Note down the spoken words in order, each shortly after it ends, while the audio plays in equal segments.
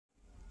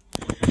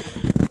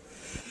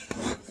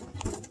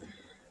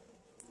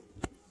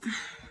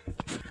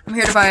I'm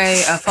here to buy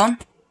a phone.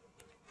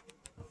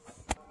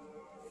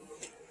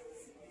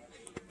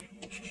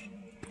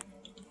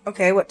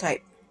 Okay, what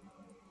type?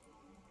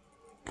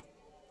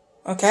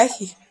 Okay,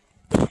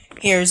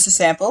 here's the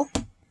sample.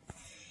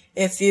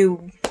 If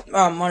you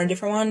want a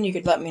different one, you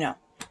could let me know.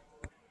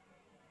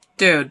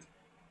 Dude.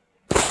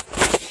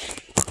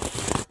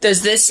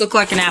 Does this look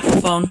like an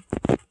Apple phone?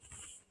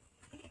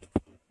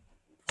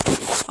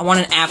 I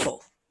want an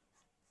Apple.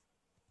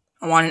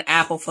 I want an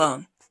Apple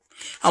phone.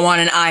 I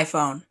want an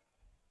iPhone.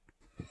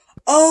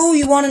 Oh,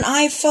 you want an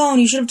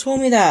iPhone? You should have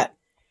told me that.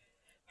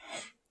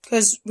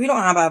 Because we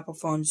don't have Apple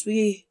phones.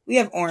 We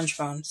have orange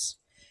phones.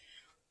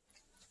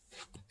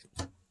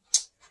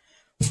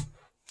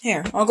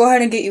 Here, I'll go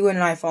ahead and get you an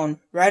iPhone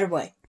right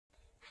away.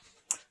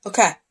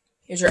 Okay,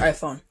 here's your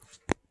iPhone.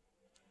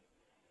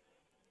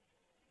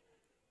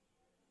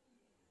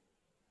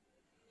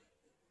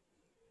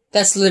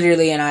 That's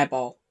literally an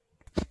eyeball.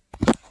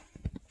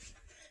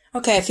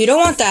 Okay, if you don't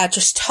want that,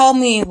 just tell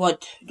me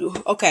what...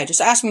 Okay, just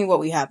ask me what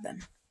we have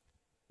then.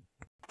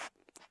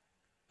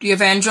 Do you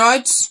have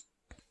Androids?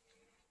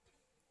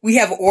 We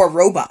have or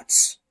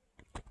robots.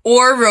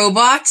 Or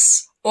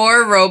robots?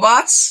 Or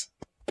robots?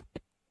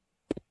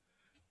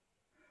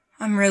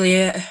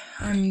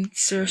 I'm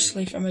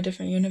seriously from a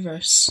different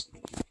universe.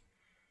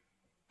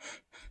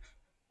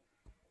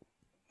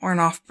 Or an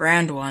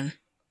off-brand one.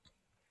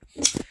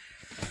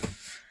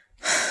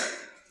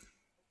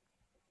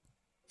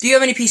 Do you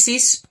have any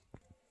PCs?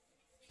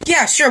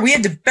 Yeah, sure, we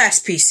have the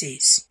best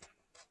PCs.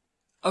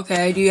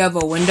 Okay, do you have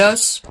a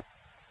Windows?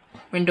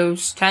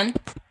 Windows 10?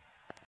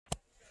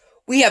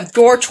 We have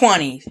Door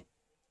 20.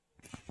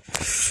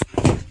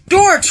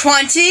 Door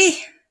 20?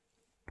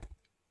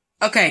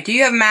 Okay, do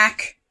you have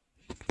Mac?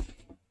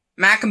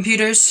 Mac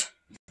computers?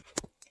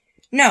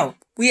 No,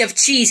 we have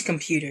cheese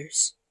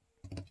computers.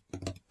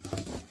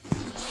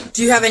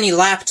 Do you have any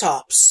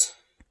laptops?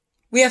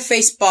 We have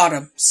face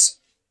bottoms.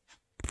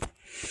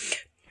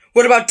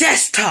 What about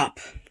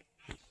desktop?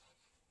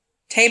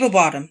 Table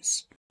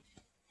bottoms.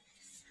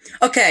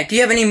 Okay, do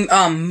you have any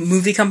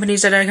movie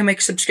companies that I can make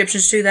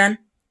subscriptions to then?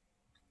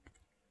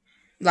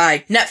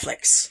 Like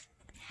Netflix.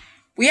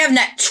 We have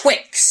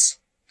Netflix.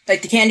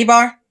 Like the candy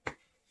bar?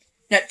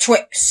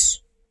 Netflix.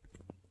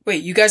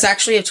 Wait, you guys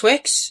actually have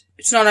Twix?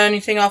 It's not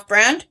anything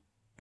off-brand?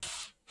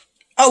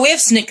 Oh, we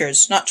have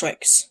Snickers, not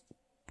Twix.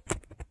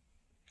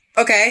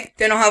 Okay,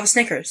 then I'll have a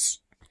Snickers.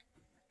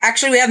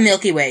 Actually, we have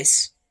Milky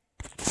Ways.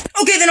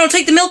 Okay, then I'll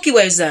take the Milky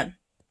Ways then.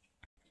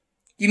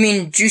 You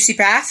mean Juicy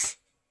Path?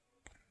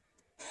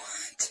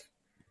 What?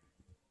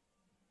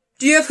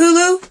 Do you have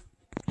Hulu?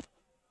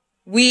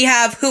 We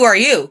have Who Are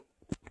You?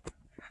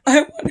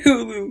 I want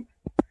Hulu.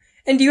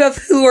 And do you have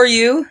Who Are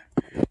You?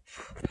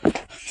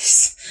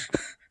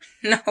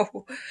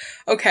 No.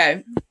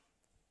 Okay.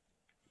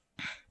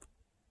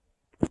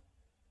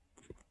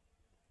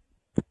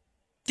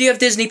 Do you have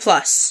Disney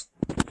Plus?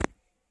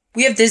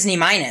 We have Disney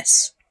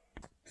Minus.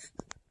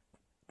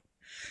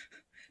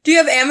 Do you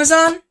have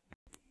Amazon?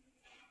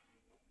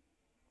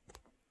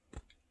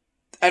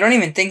 I don't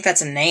even think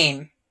that's a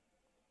name.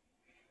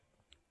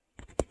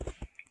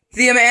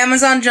 The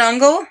Amazon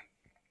Jungle?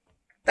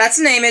 That's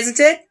a name, isn't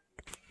it?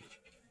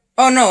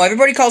 Oh no,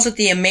 everybody calls it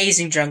the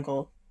Amazing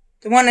Jungle.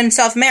 The one in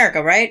South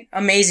America, right?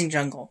 Amazing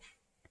Jungle.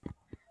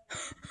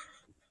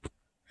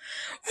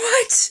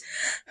 What?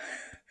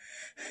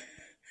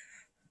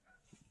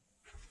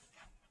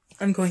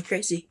 I'm going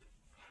crazy.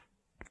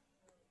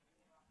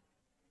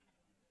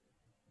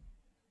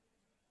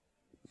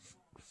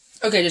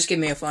 Okay, just give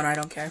me a phone, I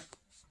don't care.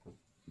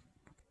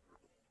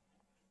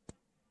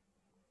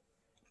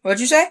 What'd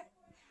you say?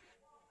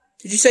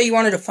 Did you say you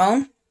wanted a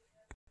phone?